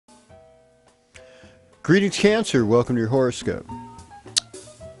Greetings, Cancer. Welcome to your horoscope.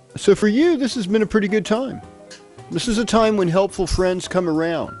 So for you, this has been a pretty good time. This is a time when helpful friends come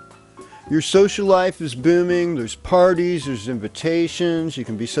around. Your social life is booming. There's parties, there's invitations. You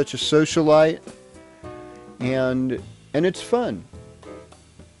can be such a socialite. And it's fun.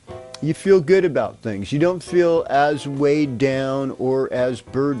 You feel good about things. You don't feel as weighed down or as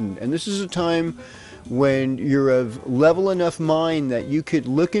burdened. And this is a time when you're of level enough mind that you could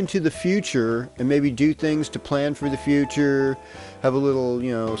look into the future and maybe do things to plan for the future, have a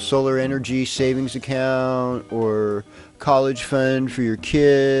little, solar energy savings account or college fund for your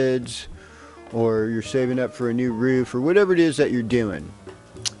kids, or you're saving up for a new roof, or whatever it is that you're doing.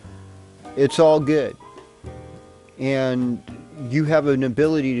 It's all good. And you have an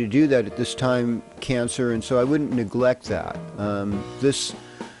ability to do that at this time, Cancer, and so I wouldn't neglect that. This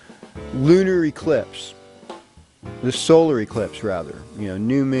lunar eclipse, the solar eclipse rather,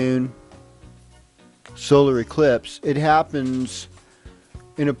 new moon, solar eclipse, it happens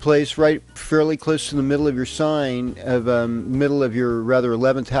in a place right fairly close to the middle of your sign, of middle of your rather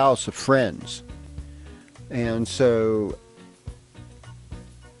 11th house of friends. And so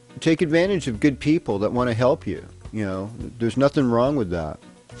take advantage of good people that want to help you. There's nothing wrong with that.